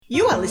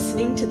You are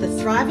listening to The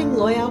Thriving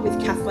Lawyer with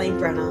Kathleen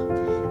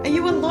Brenner. Are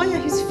you a lawyer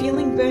who's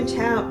feeling burnt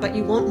out but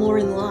you want more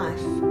in life?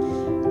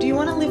 Do you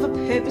want to live a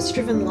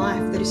purpose-driven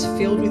life that is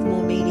filled with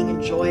more meaning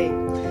and joy?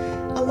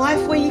 A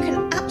life where you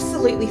can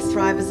absolutely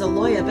thrive as a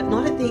lawyer but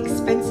not at the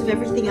expense of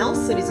everything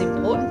else that is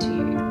important to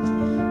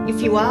you?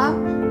 If you are,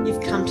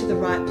 you've come to the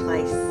right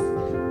place.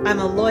 I'm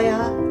a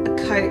lawyer,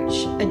 a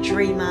coach, a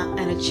dreamer,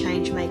 and a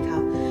change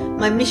maker.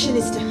 My mission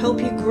is to help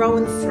you grow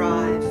and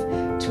thrive,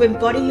 to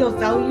embody your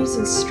values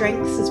and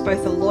strengths as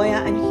both a lawyer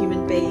and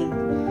human being,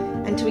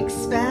 and to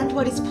expand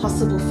what is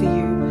possible for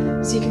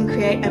you so you can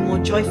create a more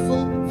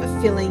joyful,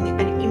 fulfilling,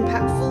 and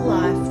impactful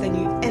life than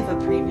you ever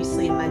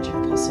previously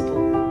imagined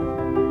possible.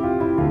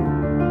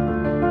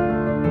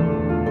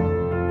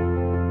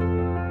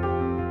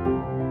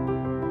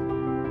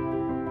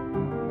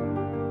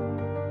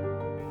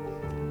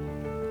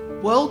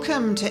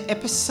 Welcome to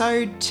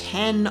episode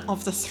 10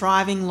 of the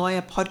Thriving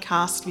Lawyer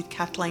podcast with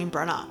Kathleen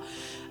Brenner.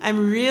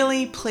 I'm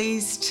really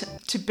pleased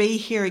to be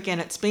here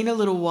again. It's been a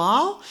little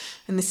while,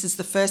 and this is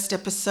the first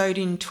episode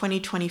in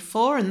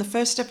 2024 and the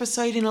first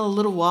episode in a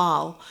little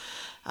while.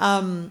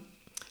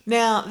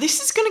 Now,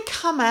 this is going to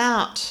come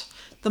out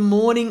the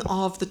morning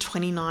of the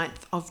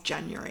 29th of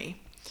January.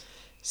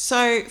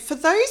 So for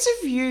those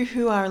of you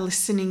who are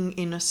listening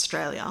in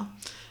Australia,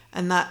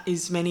 and that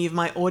is many of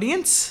my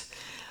audience,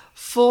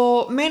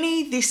 for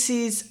many, this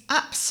is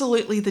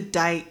absolutely the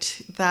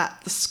date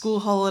that the school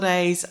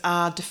holidays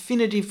are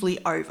definitively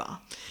over.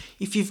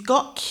 If you've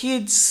got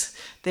kids,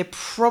 they're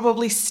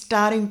probably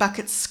starting back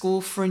at school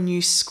for a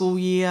new school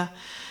year.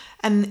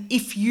 And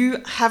if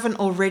you haven't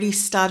already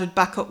started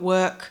back at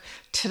work,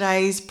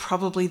 today's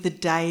probably the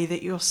day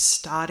that you're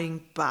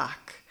starting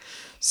back.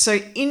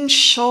 So in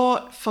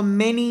short, for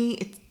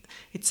many,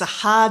 it's a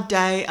hard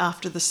day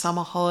after the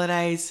summer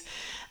holidays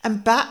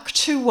and back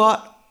to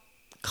what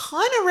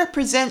kind of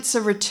represents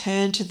a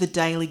return to the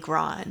daily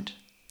grind.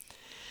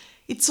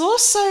 It's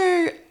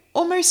also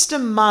almost a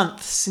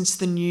month since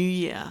the new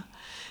year,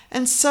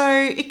 and so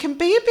it can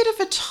be a bit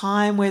of a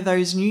time where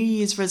those New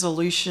Year's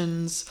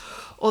resolutions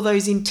or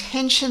those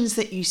intentions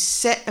that you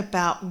set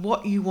about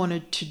what you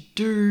wanted to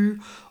do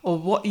or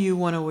what you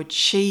want to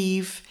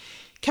achieve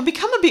can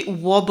become a bit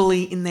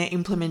wobbly in their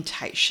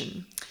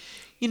implementation.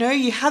 You know,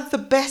 you had the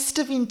best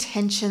of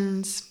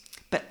intentions,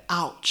 but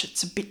ouch,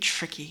 it's a bit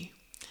tricky.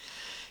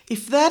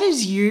 If that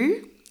is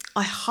you,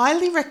 I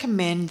highly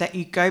recommend that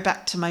you go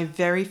back to my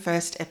very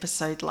first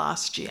episode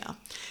last year,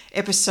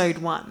 episode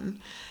 1.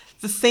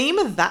 The theme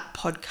of that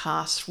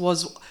podcast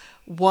was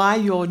why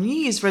your New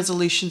Year's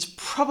resolutions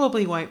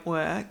probably won't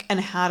work and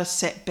how to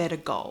set better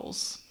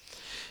goals.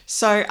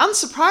 So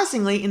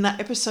unsurprisingly, in that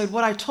episode,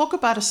 what I talk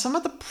about are some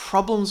of the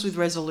problems with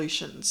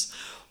resolutions,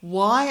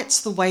 why it's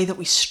the way that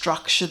we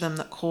structure them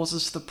that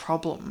causes the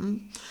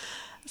problem,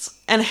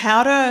 and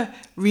how to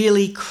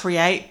really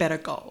create better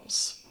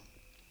goals.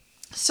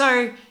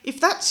 So if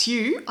that's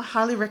you, I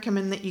highly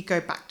recommend that you go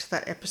back to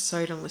that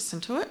episode and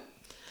listen to it.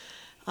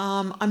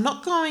 I'm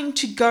not going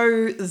to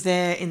go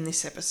there in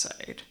this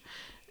episode.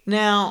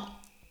 Now,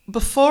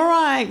 before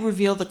I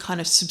reveal the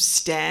kind of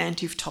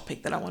substantive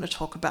topic that I want to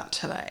talk about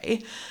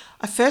today,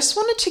 I first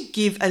wanted to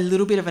give a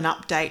little bit of an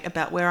update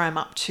about where I'm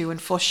up to and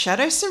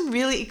foreshadow some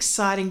really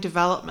exciting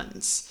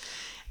developments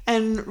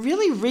and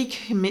really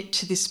recommit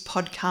to this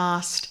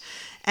podcast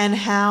and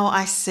how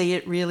I see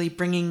it really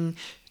bringing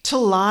to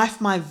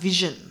life my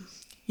vision.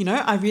 You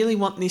know, I really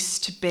want this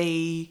to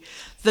be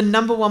the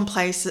number one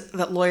place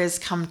that lawyers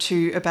come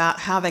to about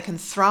how they can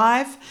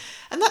thrive.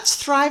 And that's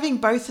thriving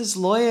both as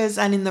lawyers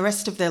and in the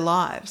rest of their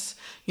lives.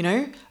 You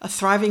know, a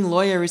thriving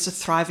lawyer is a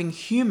thriving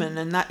human,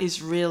 and that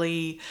is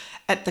really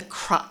at the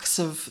crux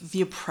of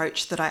the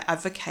approach that I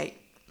advocate.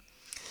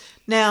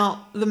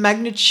 Now, the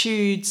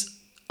magnitudes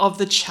of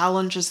the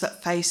challenges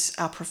that face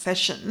our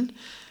profession,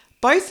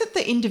 both at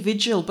the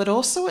individual but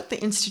also at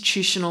the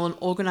institutional and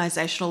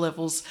organisational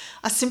levels,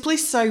 are simply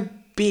so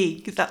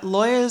big that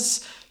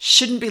lawyers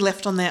shouldn't be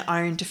left on their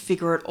own to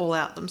figure it all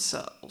out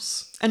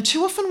themselves. And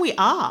too often we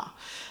are.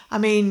 I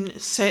mean,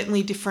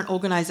 certainly different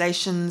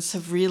organisations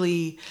have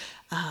really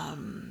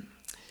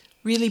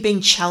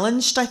been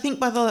challenged, I think,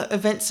 by the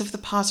events of the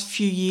past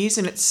few years,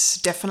 and it's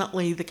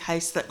definitely the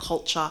case that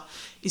culture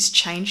is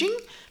changing,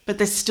 but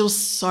there's still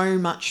so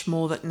much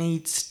more that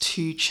needs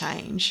to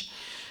change.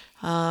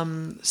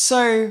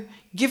 So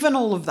given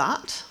all of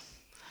that,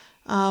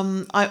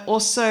 I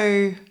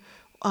also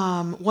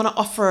want to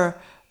offer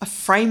a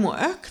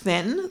framework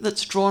then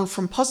that's drawn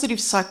from positive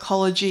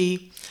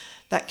psychology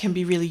that can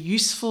be really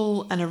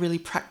useful and a really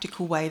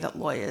practical way that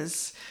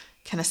lawyers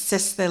can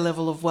assess their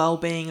level of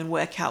well-being and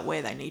work out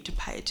where they need to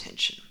pay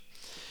attention.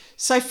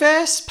 So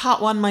first, part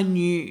 1, my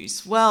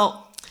news.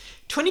 Well,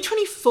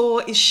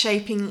 2024 is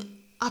shaping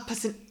up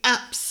as an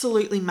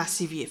absolutely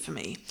massive year for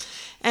me.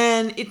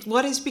 And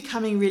what is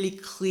becoming really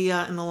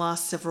clear in the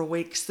last several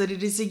weeks that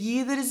it is a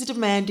year that is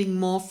demanding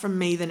more from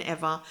me than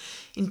ever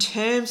in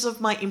terms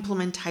of my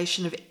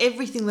implementation of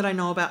everything that I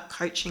know about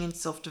coaching and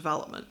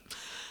self-development.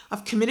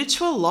 I've committed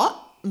to a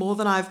lot, more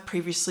than I've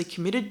previously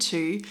committed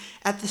to,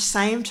 at the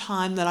same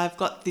time that I've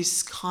got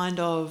this kind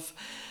of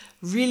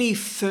really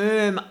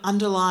firm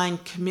underlying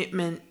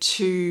commitment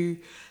to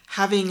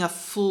having a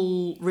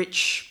full,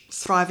 rich,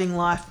 thriving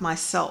life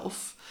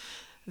myself.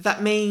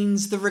 That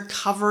means the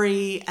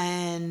recovery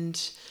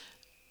and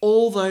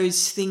all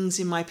those things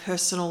in my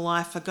personal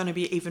life are going to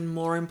be even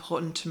more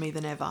important to me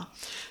than ever.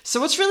 So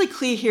what's really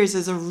clear here is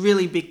there's a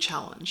really big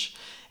challenge.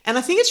 And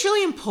I think it's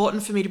really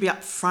important for me to be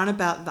upfront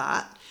about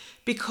that,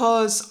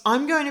 because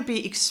I'm going to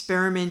be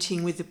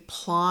experimenting with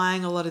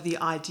applying a lot of the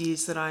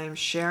ideas that I am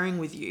sharing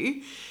with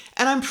you.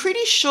 And I'm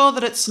pretty sure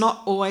that it's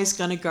not always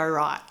going to go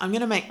right. I'm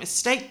going to make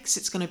mistakes.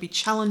 It's going to be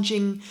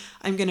challenging.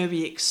 I'm going to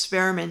be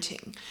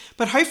experimenting.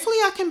 But hopefully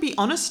I can be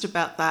honest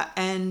about that.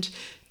 And,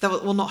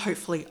 well, not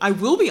hopefully, I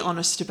will be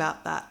honest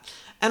about that.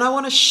 And I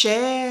want to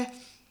share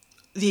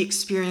the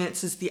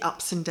experiences, the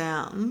ups and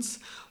downs,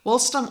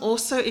 whilst I'm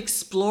also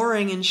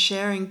exploring and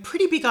sharing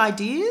pretty big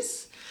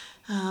ideas.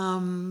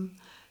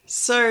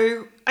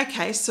 So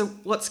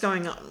what's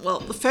going on? Well,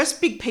 the first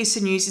big piece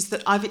of news is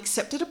that I've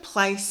accepted a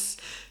place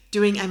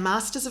doing a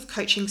Masters of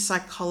Coaching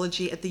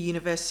Psychology at the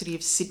University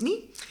of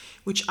Sydney,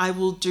 which I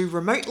will do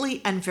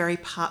remotely and very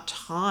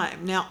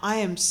part-time. Now, I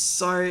am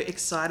so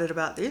excited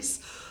about this.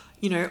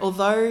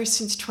 Although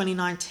since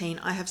 2019,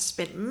 I have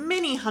spent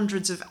many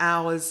hundreds of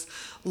hours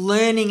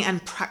learning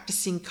and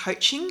practicing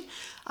coaching,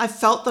 I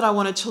felt that I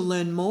wanted to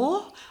learn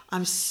more.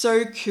 I'm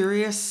so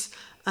curious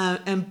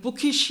and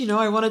bookish.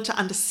 I wanted to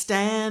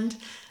understand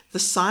the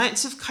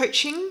science of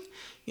coaching.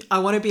 I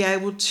want to be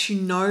able to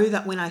know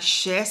that when I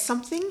share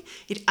something,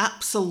 it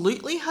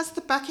absolutely has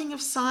the backing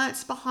of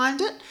science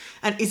behind it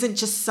and isn't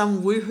just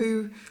some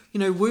woo-hoo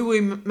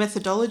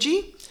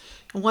methodology.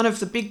 And one of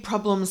the big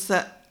problems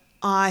that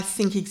I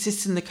think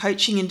exists in the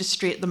coaching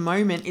industry at the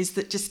moment is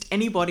that just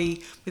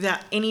anybody without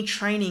any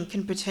training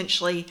can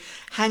potentially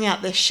hang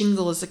out their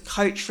shingle as a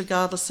coach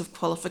regardless of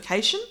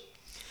qualification.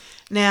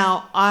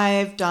 Now,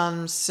 I've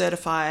done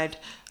certified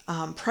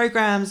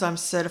programs. I'm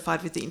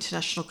certified with the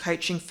International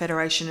Coaching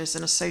Federation as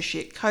an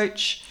associate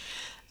coach.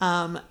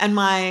 And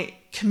my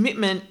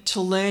commitment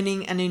to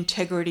learning and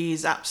integrity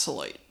is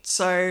absolute.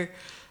 So,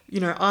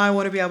 I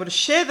want to be able to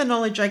share the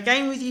knowledge I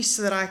gain with you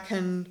so that I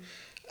can,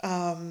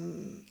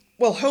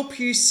 help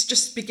you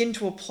just begin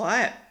to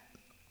apply it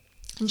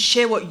and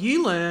share what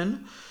you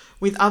learn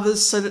with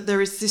others so that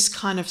there is this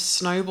kind of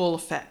snowball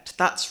effect.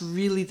 That's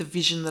really the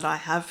vision that I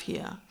have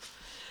here.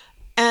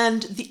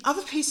 And the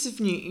other piece of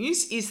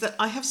news is that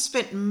I have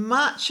spent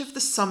much of the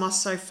summer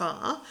so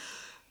far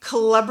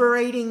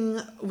collaborating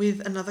with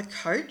another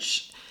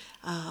coach.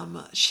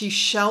 She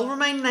shall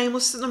remain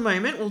nameless at the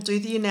moment. We'll do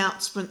the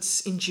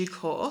announcements in due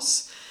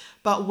course.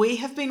 But we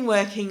have been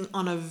working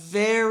on a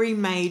very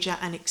major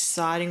and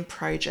exciting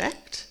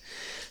project.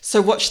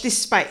 So watch this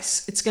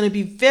space. It's going to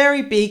be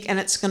very big and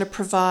it's going to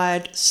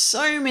provide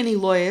so many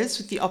lawyers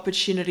with the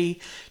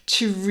opportunity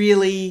to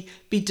really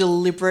be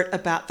deliberate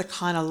about the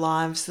kind of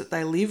lives that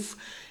they live.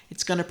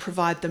 It's going to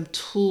provide them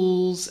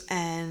tools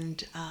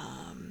and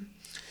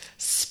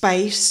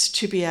space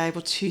to be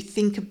able to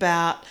think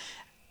about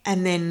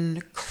and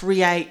then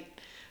create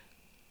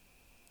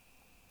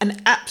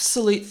an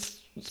absolute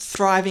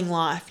thriving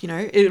life.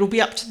 It'll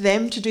be up to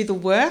them to do the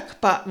work,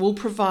 but we'll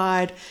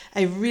provide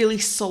a really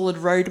solid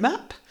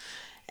roadmap.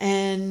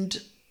 And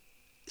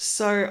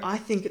so I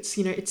think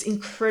it's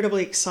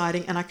incredibly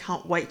exciting and I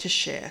can't wait to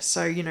share.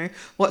 So,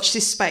 watch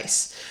this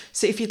space.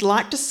 So if you'd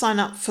like to sign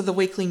up for the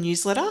weekly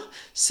newsletter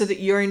so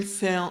that you're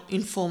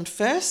informed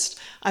first,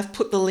 I've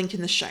put the link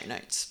in the show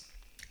notes.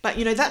 But,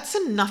 that's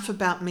enough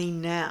about me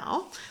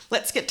now.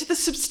 Let's get to the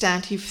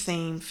substantive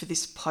theme for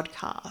this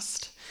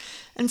podcast.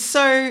 And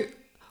so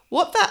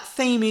what that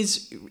theme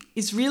is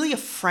really a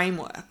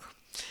framework.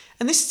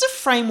 And this is a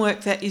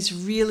framework that is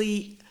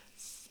really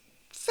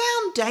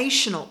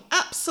foundational,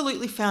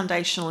 absolutely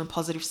foundational in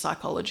positive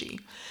psychology.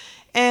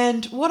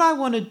 And what I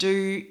want to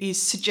do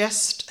is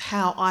suggest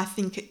how I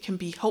think it can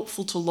be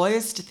helpful to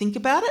lawyers to think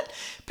about it,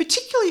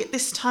 particularly at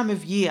this time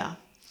of year.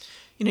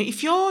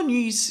 If your New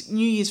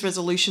Year's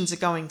resolutions are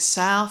going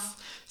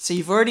south, so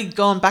you've already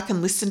gone back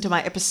and listened to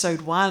my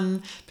episode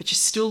 1, but you're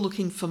still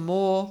looking for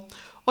more,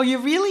 or you're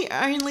really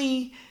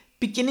only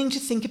beginning to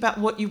think about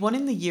what you want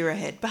in the year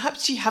ahead.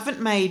 Perhaps you haven't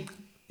made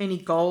any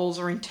goals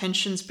or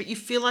intentions, but you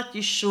feel like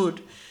you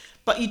should,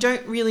 but you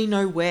don't really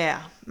know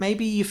where.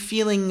 Maybe you're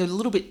feeling a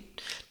little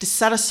bit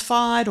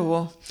dissatisfied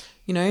or,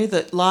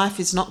 that life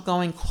is not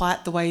going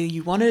quite the way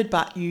you wanted,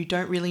 but you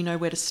don't really know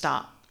where to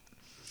start.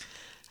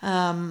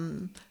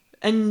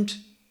 And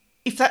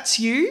if that's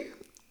you,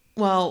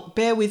 well,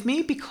 bear with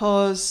me,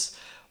 because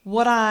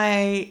what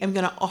I am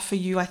going to offer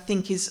you, I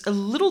think, is a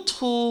little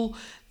tool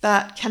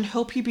that can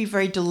help you be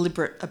very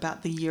deliberate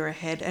about the year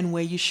ahead and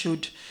where you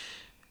should,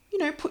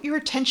 put your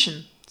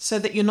attention so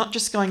that you're not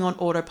just going on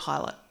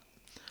autopilot.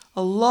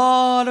 A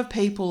lot of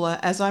people are,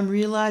 as I'm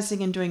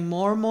realizing and doing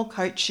more and more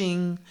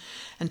coaching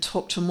and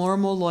talk to more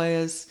and more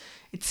lawyers,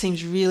 it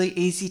seems really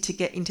easy to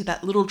get into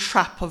that little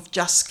trap of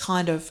just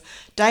kind of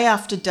day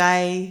after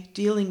day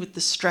dealing with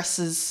the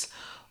stresses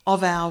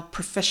of our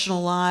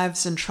professional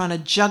lives and trying to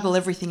juggle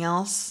everything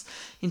else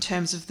in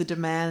terms of the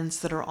demands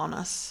that are on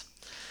us.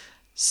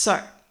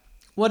 So,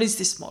 what is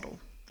this model?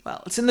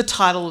 Well, it's in the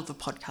title of the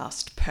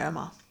podcast,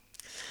 PERMA.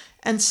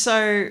 And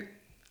so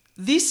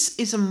this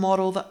is a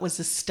model that was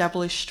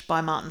established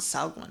by Martin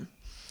Seligman.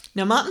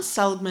 Now, Martin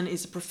Seligman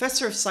is a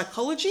professor of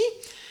psychology.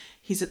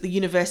 He's at the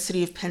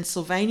University of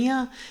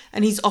Pennsylvania,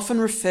 and he's often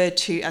referred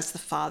to as the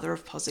father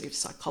of positive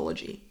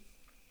psychology.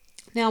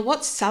 Now,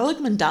 what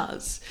Seligman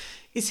does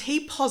is he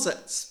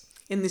posits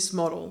in this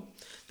model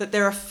that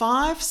there are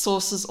 5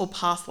 sources or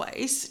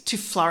pathways to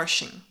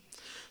flourishing.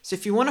 So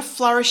if you want a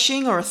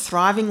flourishing or a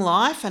thriving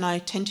life, and I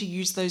tend to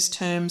use those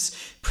terms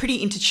pretty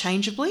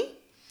interchangeably,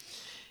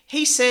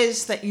 he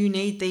says that you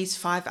need these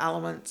 5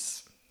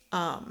 elements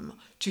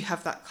to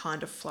have that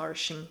kind of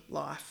flourishing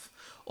life,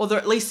 or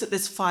at least that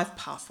there's 5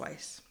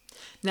 pathways.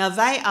 Now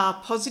they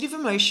are positive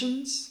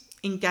emotions,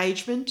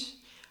 engagement,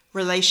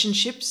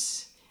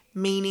 relationships,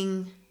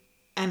 meaning,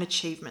 and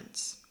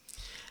achievements.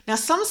 Now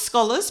some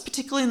scholars,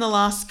 particularly in the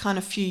last kind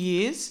of few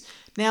years,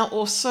 now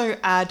also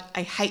add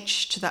a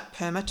H to that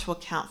PERMA to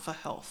account for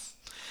health.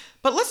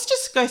 But let's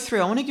just go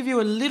through. I want to give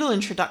you a little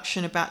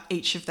introduction about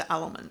each of the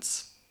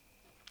elements.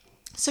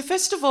 So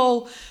first of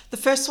all, the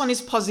first one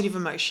is positive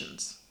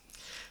emotions.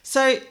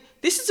 So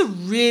this is a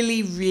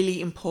really,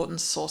 really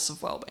important source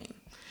of well-being.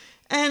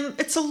 And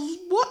it's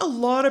what a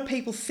lot of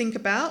people think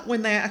about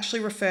when they actually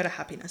refer to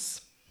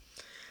happiness.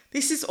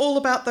 This is all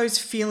about those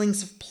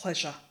feelings of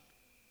pleasure.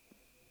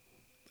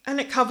 And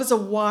it covers a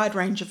wide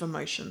range of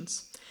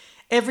emotions.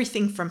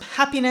 Everything from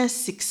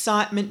happiness,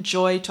 excitement,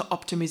 joy to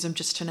optimism,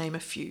 just to name a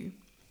few.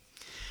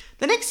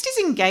 The next is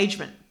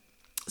engagement.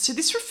 So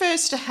this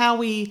refers to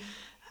how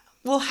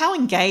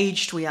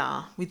engaged we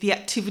are with the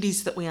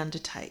activities that we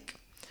undertake,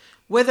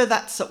 whether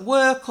that's at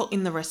work or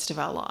in the rest of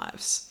our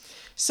lives.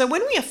 So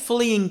when we are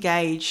fully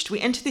engaged, we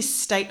enter this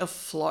state of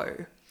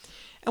flow.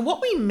 And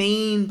what we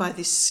mean by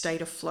this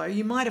state of flow,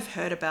 you might have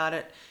heard about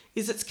it,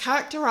 is it's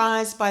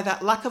characterized by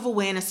that lack of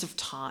awareness of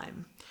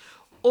time,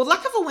 or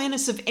lack of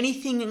awareness of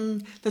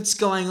anything that's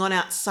going on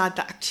outside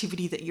the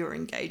activity that you're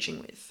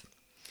engaging with.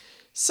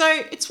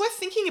 So it's worth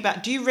thinking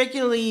about, do you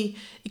regularly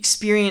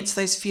experience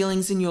those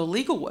feelings in your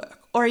legal work,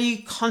 or are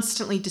you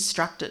constantly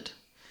distracted?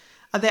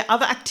 Are there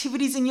other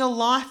activities in your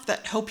life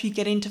that help you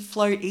get into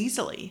flow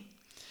easily?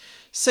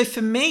 So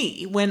for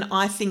me, when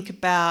I think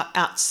about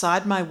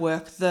outside my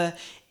work, the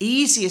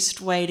easiest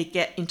way to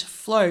get into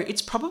flow,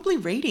 it's probably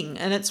reading.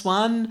 And it's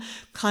one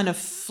kind of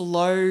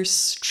flow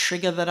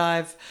trigger that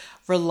I've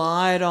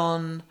relied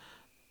on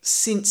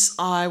since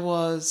I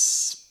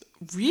was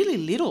really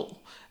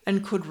little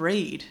and could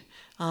read.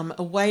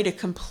 A way to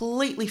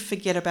completely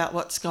forget about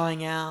what's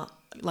going on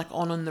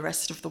in the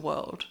rest of the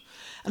world.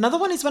 Another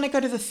one is when I go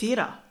to the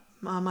theatre.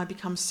 I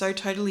become so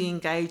totally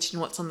engaged in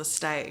what's on the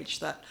stage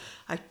that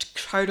I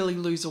totally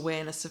lose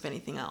awareness of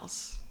anything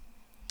else.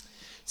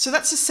 So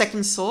that's the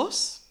second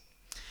source.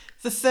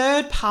 The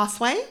third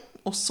pathway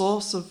or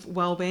source of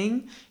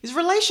well-being is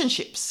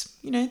relationships.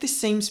 This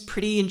seems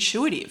pretty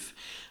intuitive.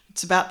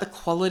 It's about the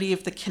quality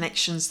of the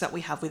connections that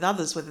we have with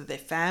others, whether they're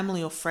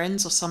family or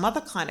friends or some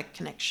other kind of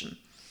connection.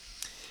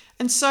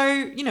 And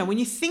so, when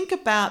you think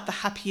about the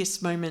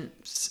happiest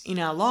moments in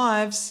our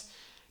lives,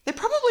 they're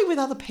probably with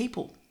other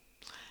people.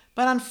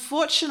 But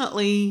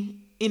unfortunately,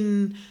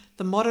 in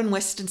the modern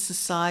Western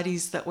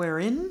societies that we're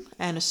in,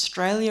 and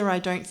Australia I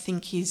don't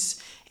think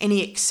is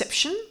any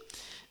exception,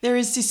 there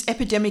is this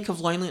epidemic of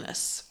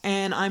loneliness.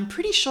 And I'm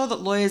pretty sure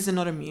that lawyers are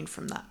not immune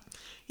from that.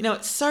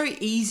 It's so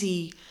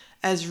easy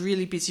as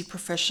really busy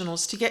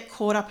professionals to get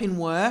caught up in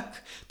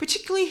work,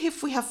 particularly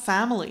if we have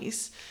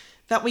families,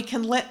 that we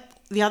can let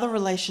the other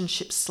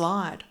relationships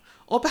slide.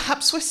 Or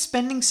perhaps we're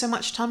spending so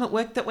much time at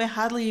work that we're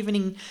hardly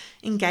even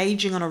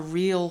engaging on a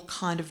real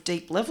kind of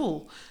deep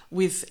level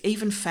with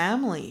even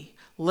family,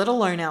 let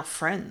alone our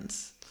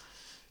friends.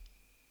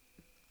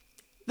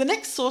 The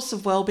next source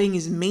of well-being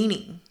is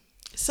meaning.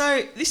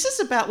 So this is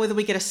about whether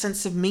we get a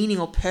sense of meaning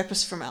or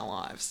purpose from our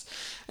lives.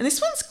 And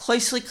this one's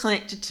closely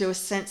connected to a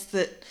sense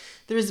that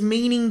there is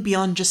meaning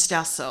beyond just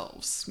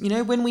ourselves.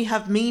 When we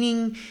have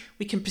meaning,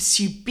 we can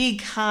pursue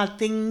big, hard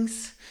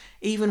things,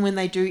 even when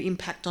they do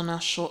impact on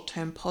our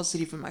short-term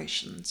positive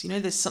emotions.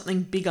 There's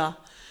something bigger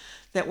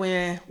that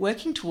we're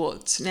working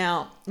towards.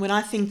 Now, when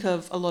I think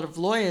of a lot of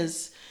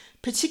lawyers,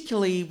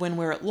 particularly when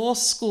we're at law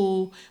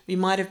school, we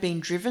might have been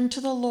driven to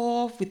the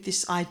law with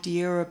this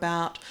idea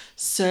about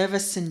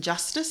service and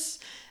justice,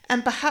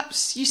 and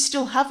perhaps you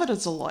still have it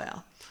as a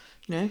lawyer.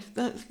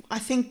 I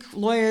think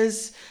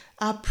lawyers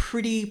are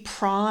pretty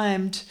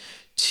primed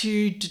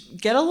to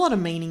get a lot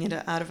of meaning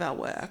out of our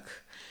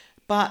work.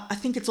 But I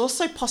think it's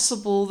also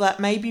possible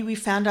that maybe we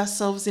found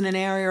ourselves in an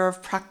area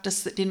of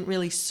practice that didn't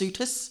really suit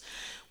us.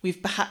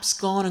 We've perhaps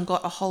gone and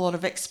got a whole lot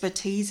of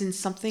expertise in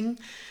something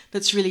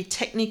that's really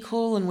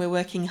technical and we're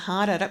working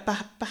hard at it,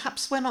 but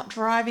perhaps we're not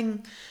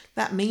driving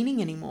that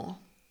meaning anymore.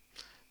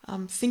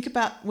 Think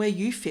about where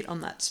you fit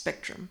on that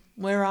spectrum.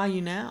 Where are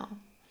you now?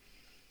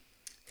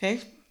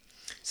 Okay,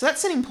 so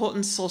that's an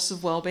important source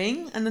of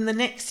well-being. And then the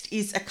next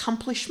is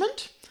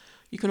accomplishment.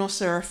 You can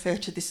also refer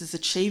to this as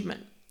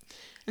achievement.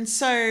 And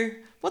so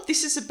what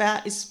this is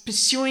about is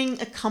pursuing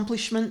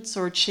accomplishments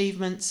or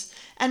achievements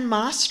and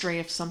mastery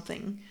of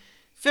something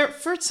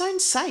for its own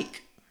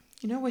sake.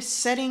 We're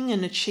setting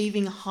and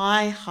achieving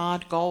high,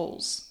 hard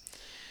goals.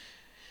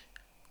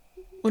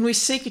 When we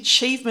seek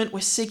achievement,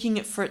 we're seeking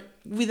it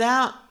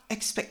without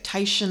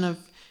expectation of,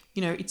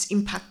 its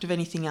impact of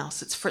anything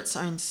else. It's for its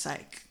own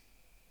sake.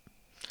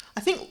 I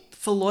think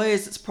for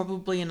lawyers, it's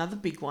probably another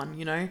big one,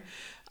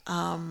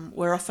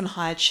 We're often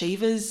high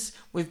achievers.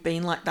 We've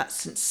been like that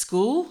since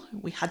school.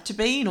 We had to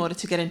be in order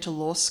to get into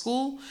law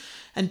school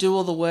and do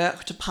all the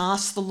work to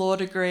pass the law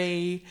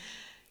degree,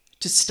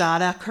 to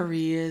start our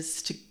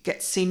careers, to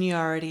get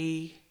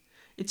seniority.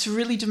 It's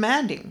really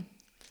demanding.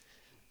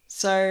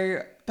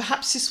 So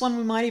perhaps this one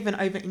we might even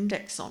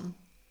over-index on.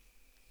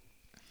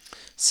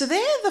 So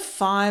they're the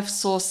 5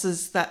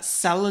 sources that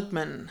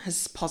Seligman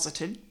has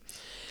posited.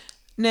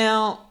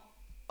 Now,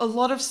 a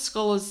lot of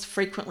scholars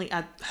frequently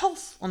add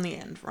health on the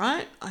end,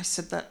 right? I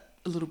said that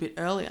a little bit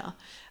earlier.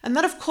 And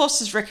that, of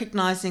course, is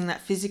recognizing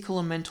that physical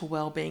and mental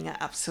well-being are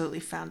absolutely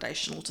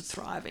foundational to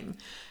thriving,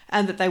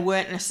 and that they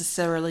weren't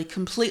necessarily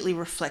completely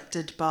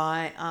reflected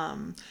by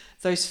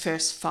those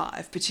first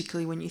 5,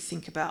 particularly when you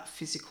think about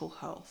physical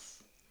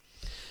health.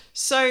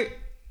 So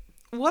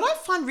what I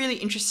find really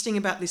interesting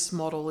about this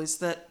model is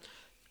that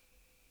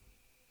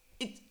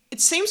it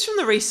seems from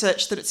the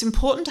research that it's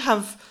important to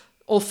have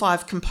all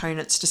 5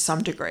 components to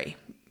some degree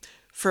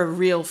for a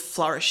real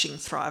flourishing,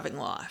 thriving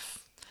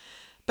life.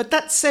 But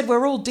that said,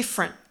 we're all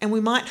different and we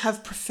might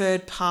have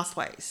preferred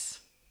pathways.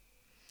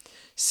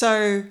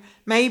 So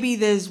maybe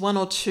there's 1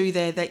 or 2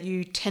 there that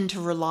you tend to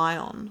rely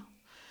on.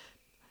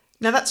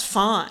 Now that's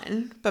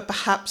fine, but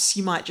perhaps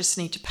you might just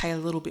need to pay a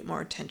little bit more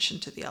attention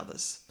to the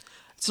others.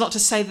 It's not to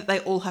say that they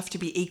all have to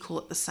be equal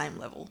at the same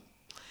level.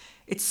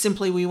 It's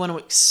simply we want to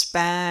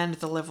expand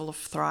the level of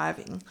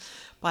thriving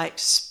by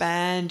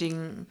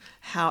expanding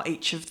how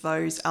each of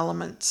those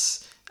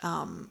elements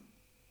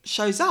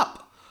shows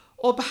up.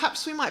 Or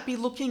perhaps we might be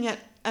looking at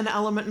an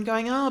element and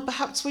going,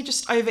 perhaps we're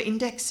just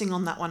over-indexing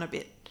on that one a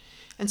bit.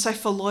 And so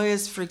for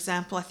lawyers, for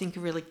example, I think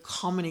a really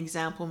common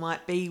example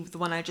might be the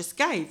one I just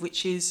gave,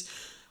 which is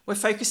we're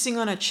focusing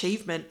on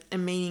achievement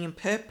and meaning and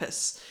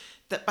purpose,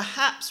 that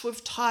perhaps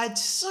we've tied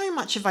so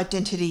much of our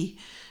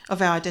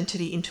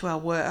identity into our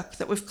work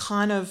that we've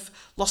kind of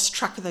lost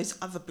track of those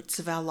other bits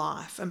of our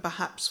life, and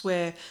perhaps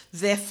we're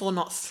therefore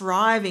not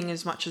thriving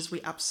as much as we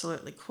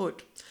absolutely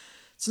could.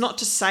 It's not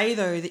to say,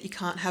 though, that you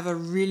can't have a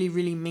really,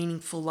 really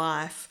meaningful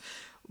life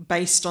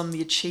based on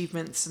the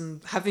achievements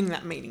and having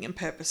that meaning and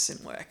purpose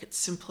in work. It's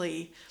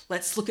simply,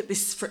 let's look at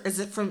this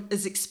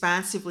as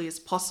expansively as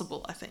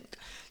possible, I think.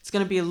 It's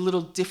going to be a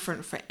little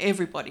different for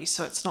everybody,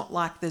 so it's not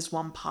like there's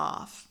one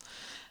path.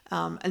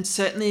 And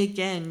certainly,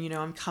 again,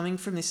 I'm coming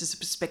from this as a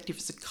perspective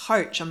as a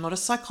coach. I'm not a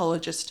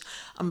psychologist.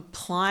 I'm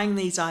applying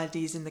these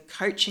ideas in the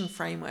coaching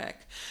framework.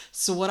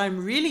 So what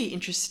I'm really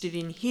interested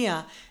in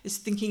here is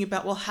thinking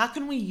about, how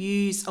can we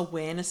use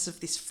awareness of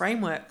this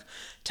framework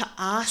to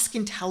ask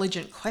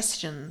intelligent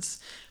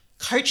questions,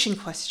 coaching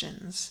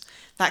questions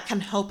that can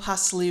help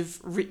us live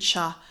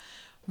richer,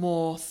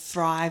 more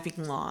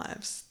thriving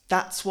lives.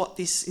 That's what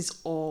this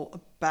is all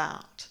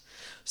about.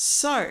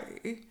 So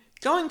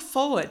going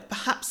forward,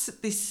 perhaps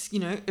at this,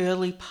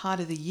 early part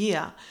of the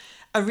year,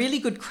 a really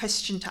good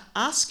question to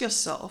ask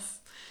yourself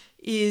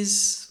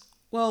is,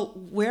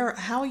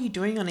 how are you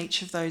doing on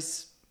each of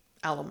those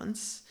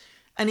elements?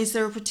 And is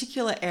there a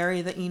particular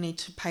area that you need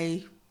to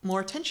pay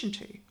more attention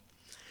to?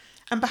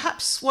 And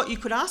perhaps what you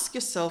could ask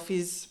yourself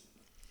is,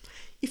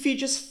 if you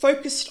just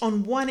focused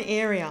on one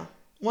area,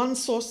 one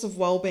source of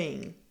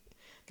well-being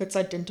that's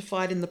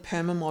identified in the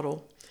PERMA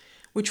model,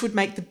 which would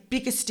make the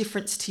biggest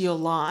difference to your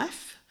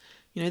life,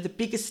 the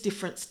biggest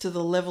difference to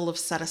the level of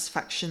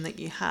satisfaction that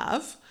you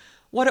have,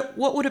 what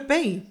would it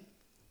be?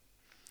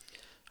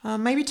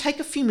 Maybe take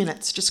a few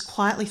minutes, just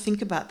quietly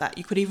think about that.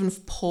 You could even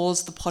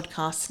pause the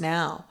podcast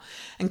now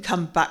and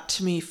come back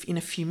to me in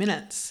a few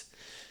minutes.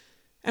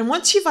 And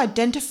once you've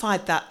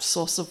identified that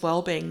source of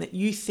well-being that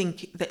you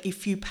think that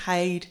if you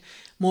paid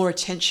more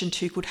attention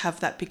to could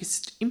have that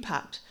biggest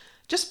impact,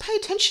 just pay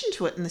attention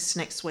to it in this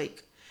next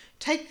week.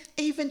 Take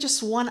even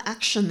just one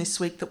action this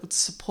week that would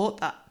support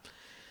that.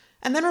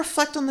 And then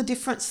reflect on the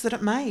difference that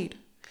it made.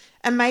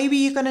 And maybe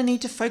you're going to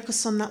need to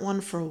focus on that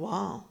one for a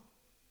while.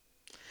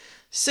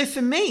 So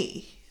for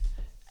me,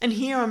 and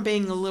here I'm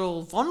being a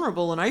little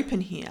vulnerable and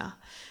open here,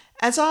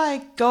 as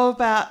I go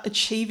about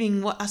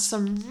achieving what are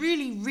some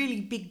really,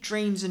 really big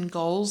dreams and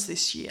goals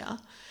this year,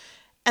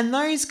 and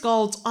those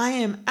goals I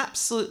am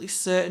absolutely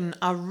certain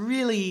are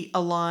really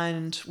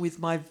aligned with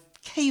my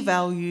key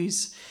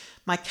values,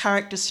 my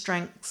character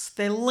strengths.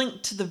 They're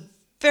linked to the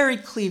very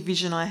clear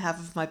vision I have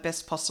of my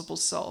best possible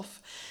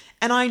self.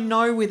 And I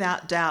know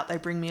without doubt they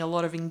bring me a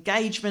lot of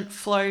engagement,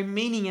 flow,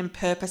 meaning and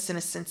purpose, and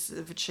a sense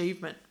of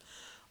achievement.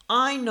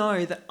 I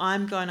know that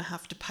I'm going to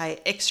have to pay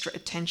extra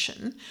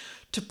attention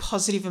to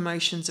positive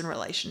emotions and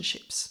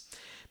relationships,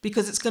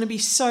 because it's going to be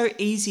so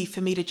easy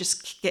for me to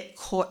just get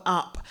caught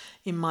up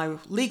in my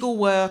legal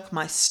work,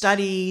 my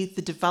study,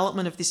 the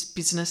development of this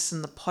business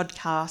and the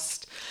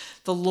podcast,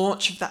 the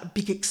launch of that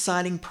big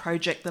exciting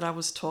project that I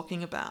was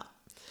talking about.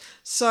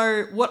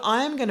 So what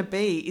I am going to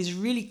be is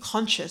really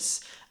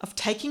conscious of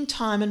taking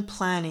time and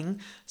planning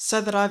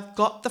so that I've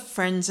got the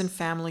friends and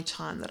family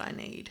time that I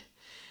need.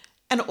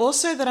 And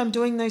also that I'm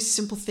doing those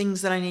simple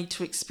things that I need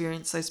to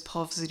experience those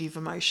positive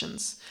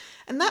emotions.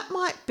 And that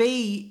might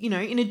be,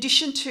 in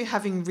addition to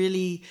having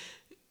really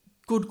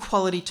good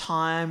quality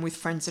time with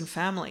friends and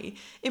family,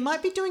 it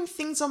might be doing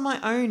things on my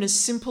own as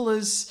simple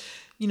as,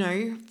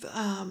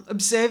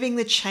 observing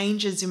the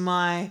changes in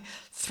my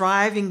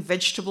thriving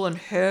vegetable and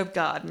herb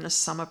garden as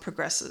summer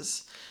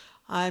progresses.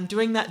 I'm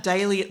doing that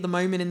daily at the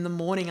moment in the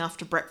morning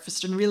after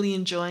breakfast and really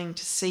enjoying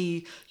to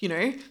see,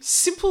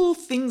 simple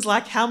things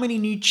like how many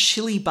new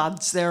chili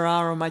buds there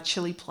are on my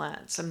chili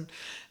plants and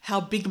how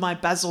big my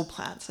basil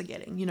plants are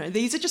getting.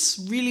 These are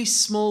just really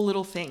small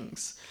little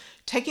things.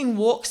 Taking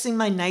walks in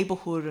my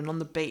neighborhood and on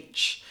the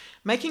beach,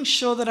 making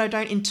sure that I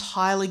don't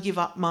entirely give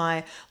up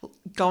my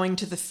going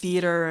to the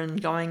theater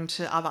and going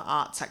to other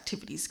arts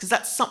activities, because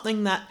that's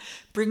something that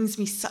brings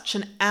me such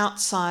an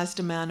outsized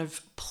amount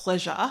of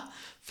pleasure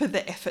for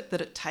the effort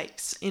that it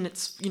takes. And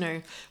it's,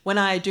 when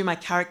I do my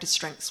character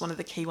strengths, one of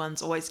the key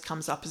ones always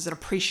comes up as an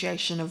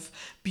appreciation of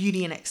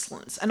beauty and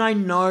excellence. And I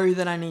know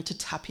that I need to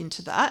tap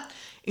into that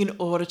in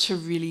order to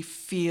really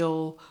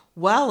feel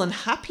well and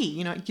happy.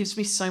 It gives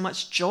me so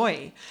much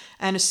joy.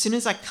 And as soon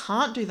as I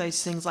can't do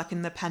those things, like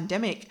in the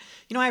pandemic,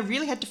 I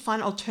really had to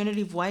find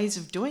alternative ways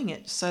of doing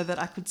it so that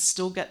I could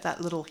still get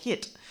that little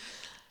hit.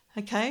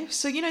 Okay,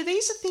 so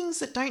these are things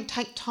that don't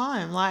take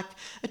time. Like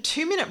a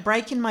 2-minute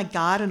break in my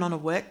garden on a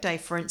work day,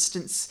 for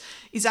instance,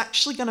 is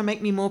actually going to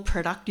make me more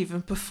productive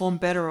and perform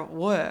better at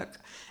work,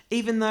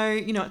 even though,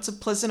 it's a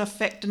pleasant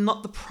effect and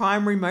not the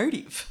primary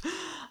motive.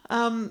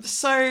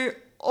 So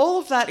all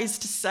of that is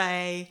to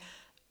say,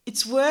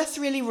 it's worth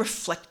really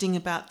reflecting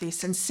about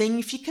this and seeing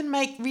if you can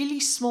make really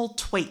small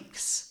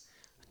tweaks.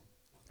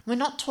 We're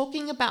not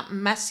talking about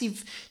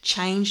massive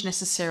change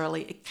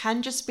necessarily. It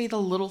can just be the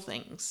little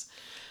things.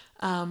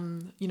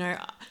 I'm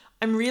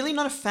really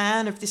not a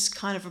fan of this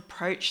kind of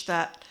approach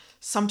that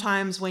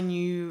sometimes when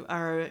you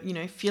are,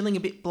 feeling a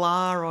bit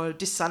blah or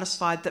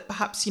dissatisfied, that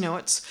perhaps,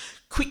 it's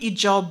quit your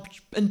job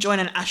and join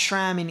an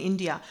ashram in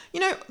India.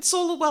 It's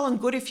all well and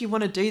good if you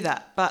want to do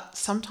that, but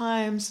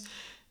sometimes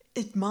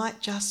it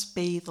might just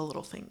be the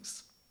little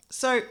things.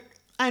 So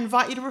I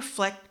invite you to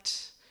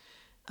reflect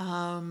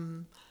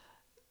and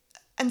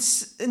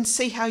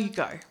see how you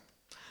go.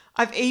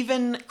 I've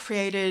even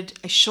created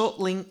a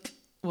link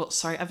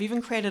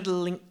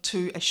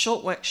to a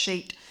short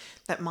worksheet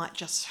that might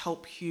just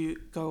help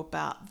you go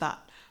about that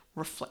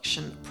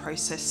reflection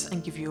process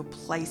and give you a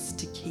place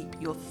to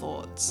keep your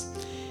thoughts.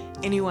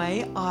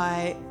 Anyway,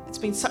 it's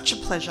been such a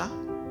pleasure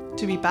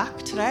to be back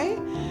today,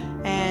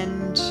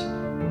 and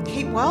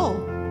keep well,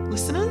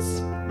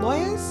 listeners,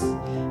 lawyers.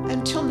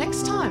 Until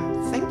next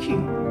time, thank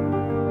you.